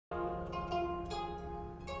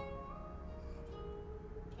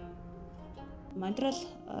Монреал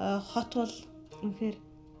хот бол үнэхээр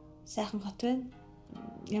сайхан хот байна.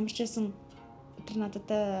 Ямар ч байсан өдөр надад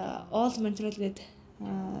All Montreal гэдэг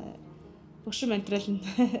Бушин Монреал нь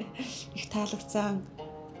их таалагдсан.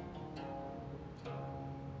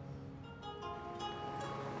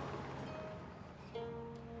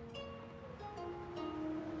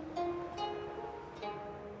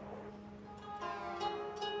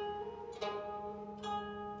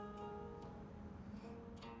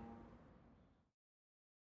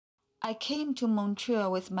 I came to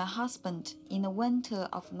Montreal with my husband in the winter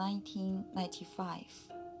of 1995.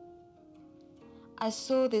 I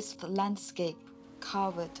saw this landscape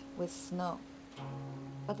covered with snow,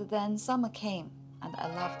 but then summer came and I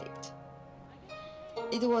loved it.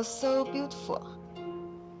 It was so beautiful.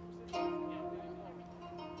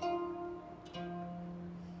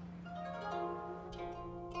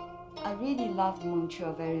 I really love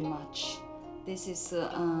Montreal very much. This is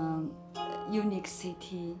a unique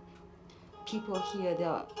city. People here,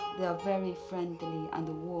 they are very friendly and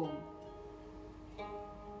warm.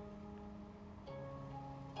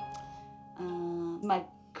 My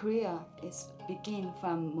career is begin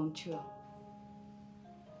from Montreal.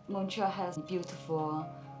 Montreal has beautiful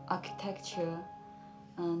architecture,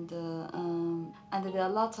 and there are a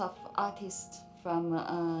lot of artists from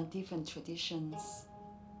different traditions.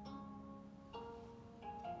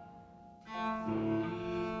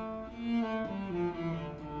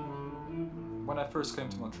 When I first came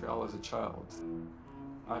to Montreal as a child,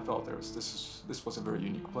 I felt this was a very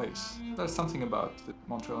unique place. There's something about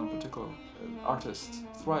Montreal in particular. Artists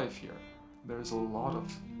thrive here. There are a lot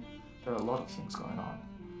of things going on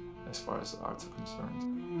as far as the arts are concerned.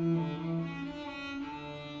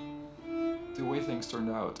 The way things turned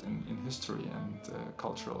out in history and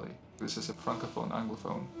culturally, this is a francophone,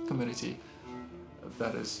 anglophone community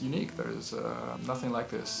that is unique. There is nothing like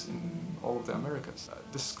this in all of the Americas.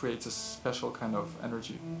 This creates a special kind of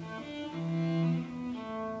energy.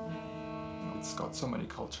 It's got so many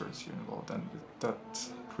cultures here involved, and that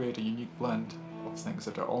create a unique blend of things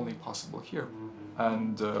that are only possible here.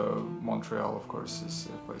 And Montreal, of course, is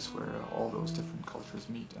a place where all those different cultures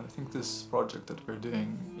meet. And I think this project that we're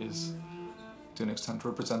doing is, to an extent,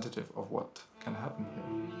 representative of what can happen here.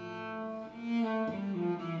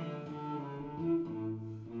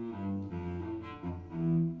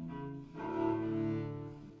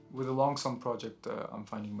 With the Long Song project, I'm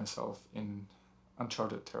finding myself in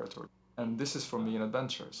uncharted territory. And this is for me an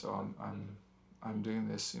adventure, so I'm doing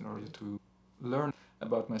this in order to learn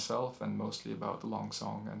about myself and mostly about the long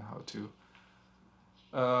song and how to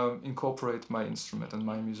incorporate my instrument and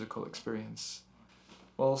my musical experience.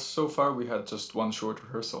 Well, so far we had just one short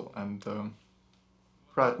rehearsal, and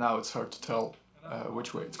right now it's hard to tell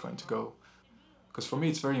which way it's going to go. Because for me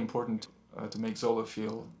it's very important to make Zola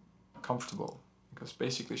feel comfortable, because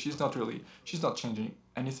basically she's not changing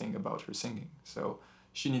anything about her singing, so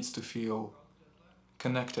she needs to feel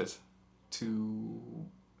connected to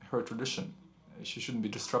her tradition. She shouldn't be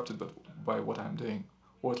disrupted by what I'm doing,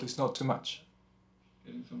 or at least not too much.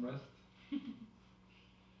 Getting some rest?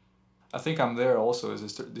 I think I'm there also as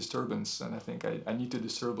a disturbance, and I think I need to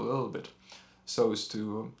disturb a little bit so as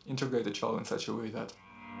to integrate the cello in such a way that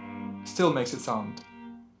still makes it sound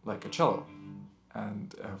like a cello.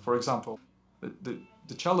 And for example,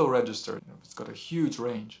 the cello register, it's got a huge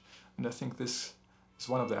range, and I think this is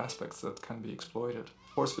one of the aspects that can be exploited.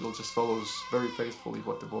 Horse fiddle just follows very faithfully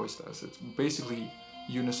what the voice does. It's basically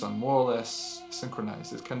unison, more or less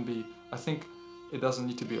synchronized. It can be, I think it doesn't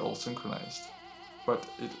need to be all synchronized, but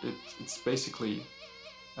it's basically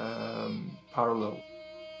parallel.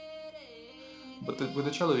 But with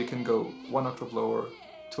the cello you can go 1 octave lower,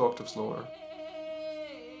 2 octaves lower.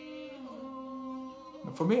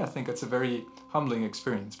 And for me, I think it's a very humbling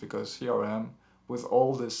experience, because here I am with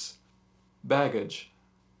all this baggage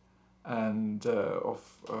and of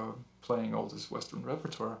playing all this Western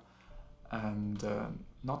repertoire and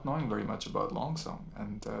not knowing very much about long song.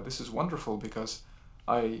 And this is wonderful because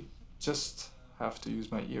I just have to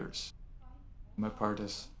use my ears. My part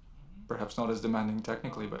is perhaps not as demanding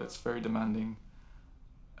technically, but it's very demanding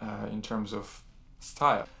in terms of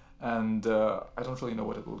style. And I don't really know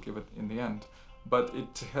what it will give it in the end. But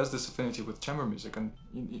it has this affinity with chamber music, and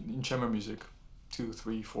in chamber music, 2,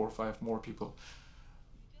 3, 4, 5 more people,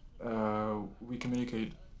 we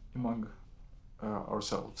communicate among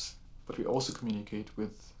ourselves, but we also communicate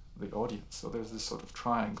with the audience. So there's this sort of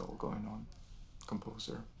triangle going on: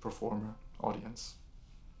 composer, performer, audience,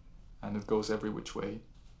 and it goes every which way.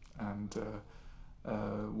 And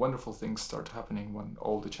wonderful things start happening when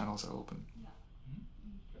all the channels are open.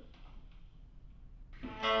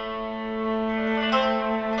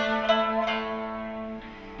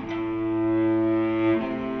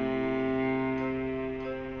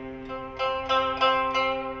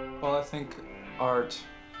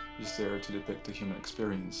 is there to depict the human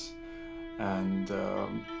experience, and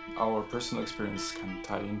our personal experience can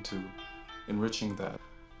tie into enriching that.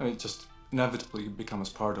 And it just inevitably becomes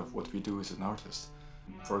part of what we do as an artist.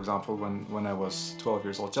 For example, when I was 12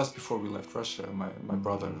 years old, just before we left Russia, my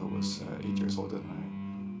brother, who was 8 years older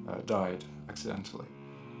than I, died accidentally.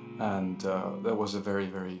 And that was a very,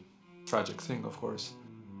 very tragic thing, of course.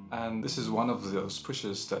 And this is one of those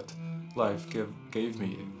pushes that life gave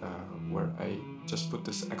me, where I just put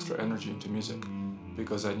this extra energy into music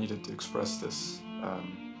because I needed to express this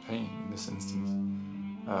pain in this instance.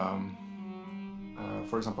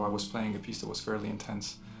 For example, I was playing a piece that was fairly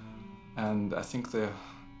intense, and I think the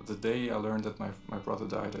day I learned that my brother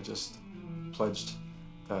died, I just pledged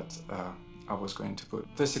that I was going to put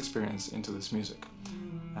this experience into this music.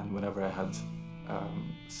 And whenever I had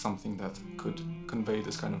something that could convey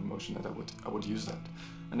this kind of emotion, that I would use that.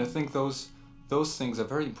 And I think those things are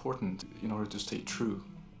very important in order to stay true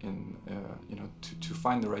in to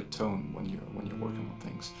find the right tone when you're working on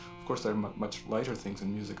things. Of course, there are much lighter things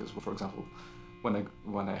in music as well. For example,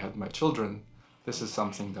 when I had my children, this is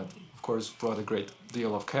something that, of course, brought a great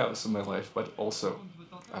deal of chaos in my life, but also,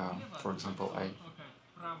 for example,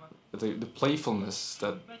 the playfulness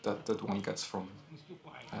that one gets from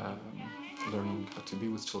learning how to be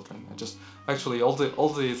with children. I just actually all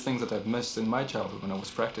the things that I've missed in my childhood when I was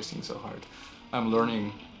practicing so hard, I'm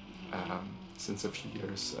learning since a few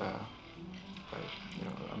years.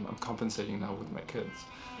 I'm compensating now with my kids.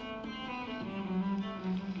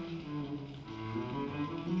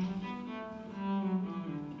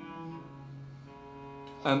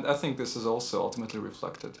 And I think this is also ultimately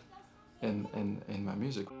reflected in my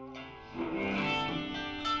music.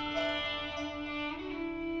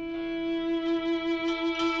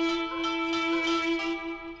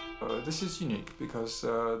 This is unique because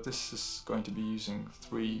this is going to be using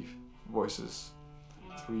 3 voices,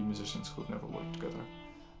 3 musicians who've never worked together.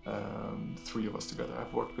 3 of us together.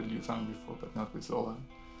 I've worked with Liu Fang before, but not with Zola.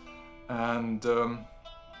 And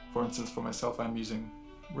for instance, for myself, I'm using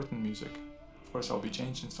written music. Of course, I'll be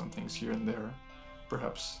changing some things here and there.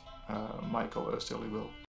 Perhaps Michael Osterley will.